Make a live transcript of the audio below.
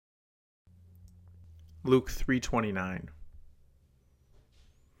Luke 3:29.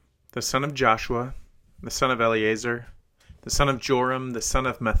 The son of Joshua, the son of Eleazar, the son of Joram, the son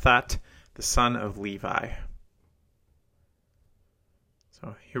of Mathat, the son of Levi.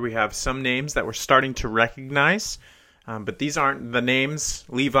 So here we have some names that we're starting to recognize, but these aren't the names,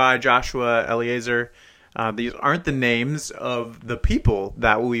 Levi, Joshua, Eleazar. These aren't the names of the people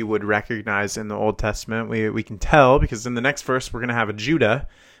that we would recognize in the Old Testament. We can tell because in the next verse we're going to have a Judah,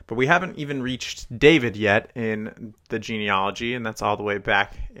 but we haven't even reached David yet in the genealogy, and that's all the way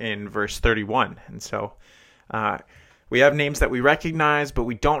back in verse 31. And so we have names that we recognize, but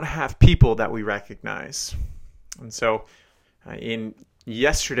we don't have people that we recognize. And so in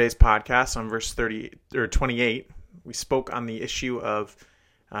yesterday's podcast on verse 28, we spoke on the issue of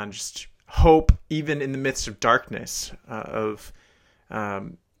just hope even in the midst of darkness, of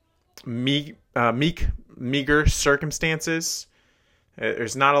meager circumstances.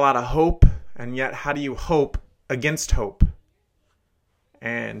 There's not a lot of hope, and yet how do you hope against hope?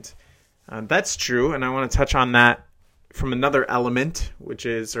 And that's true, and I want to touch on that from another element,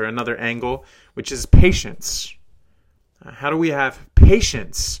 or another angle, which is patience. How do we have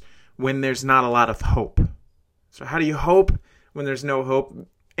patience when there's not a lot of hope? So how do you hope when there's no hope?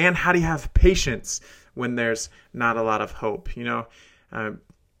 And how do you have patience when there's not a lot of hope?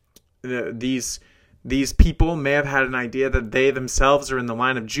 These people may have had an idea that they themselves are in the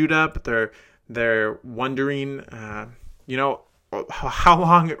line of Judah, but they're wondering, how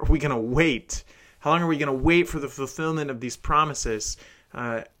long are we going to wait? How long are we going to wait for the fulfillment of these promises?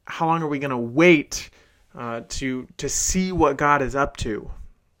 How long are we going to wait to see what God is up to?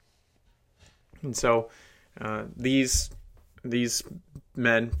 And so these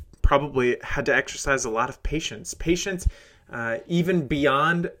men probably had to exercise a lot of patience even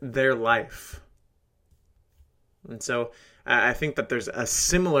beyond their life. And so I think that there's a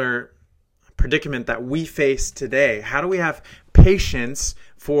similar predicament that we face today. How do we have patience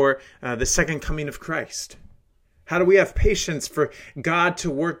for the second coming of Christ? How do we have patience for God to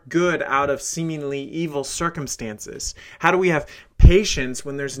work good out of seemingly evil circumstances? How do we have patience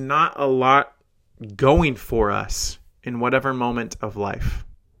when there's not a lot going for us in whatever moment of life?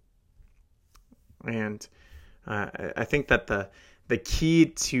 And I think that the key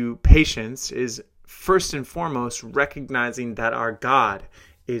to patience is first and foremost recognizing that our God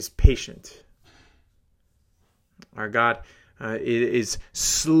is patient. Our God is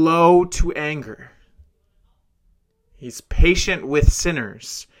slow to anger. He's patient with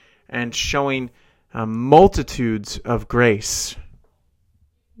sinners and showing multitudes of grace.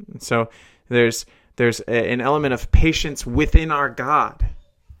 And so there's an element of patience within our God.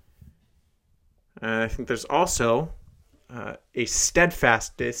 I think there's also a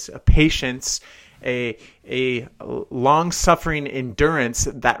steadfastness, a patience, a long-suffering endurance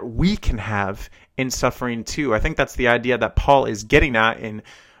that we can have in suffering too. I think that's the idea that Paul is getting at in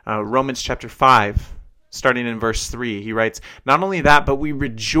Romans chapter 5, starting in verse 3. He writes, "Not only that, but we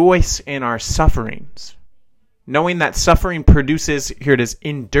rejoice in our sufferings, knowing that suffering produces," here it is,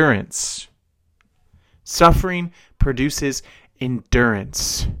 endurance. Suffering produces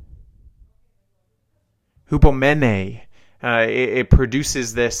endurance. Hupomene. It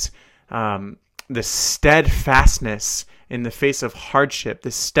produces this steadfastness in the face of hardship,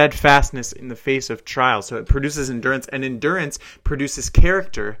 this steadfastness in the face of trial. So it produces endurance, and endurance produces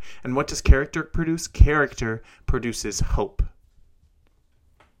character. And what does character produce? Character produces hope.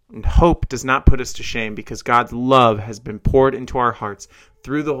 And hope does not put us to shame because God's love has been poured into our hearts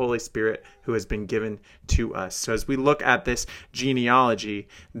through the Holy Spirit who has been given to us. So as we look at this genealogy,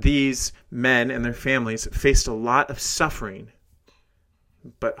 these men and their families faced a lot of suffering.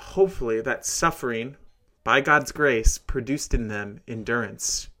 But hopefully that suffering, by God's grace, produced in them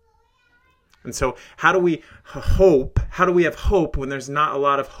endurance. And so how do we hope? How do we have hope when there's not a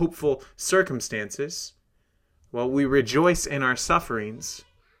lot of hopeful circumstances? Well, we rejoice in our sufferings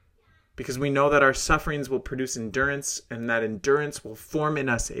because we know that our sufferings will produce endurance, and that endurance will form in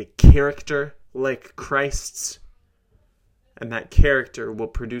us a character like Christ's. And that character will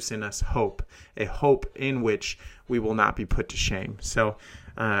produce in us hope, a hope in which we will not be put to shame. So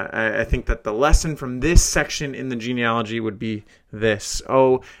I think that the lesson from this section in the genealogy would be this: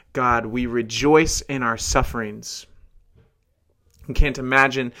 oh God, we rejoice in our sufferings. You can't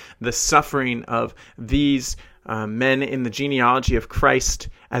imagine the suffering of these men in the genealogy of Christ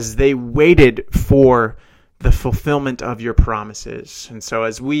as they waited for the fulfillment of your promises. And so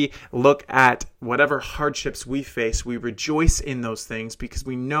as we look at whatever hardships we face, we rejoice in those things because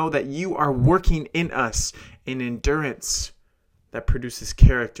we know that you are working in us in endurance that produces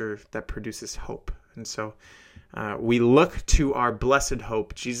character, that produces hope. And so We look to our blessed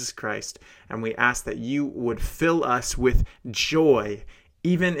hope, Jesus Christ, and we ask that you would fill us with joy,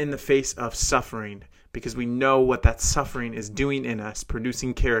 even in the face of suffering, because we know what that suffering is doing in us,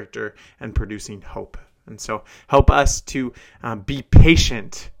 producing character and producing hope. And so help us to be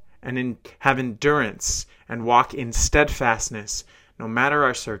patient and have endurance and walk in steadfastness, no matter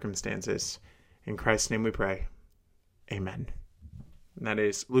our circumstances. In Christ's name we pray. Amen. And that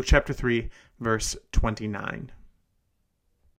is Luke chapter 3, verse 29.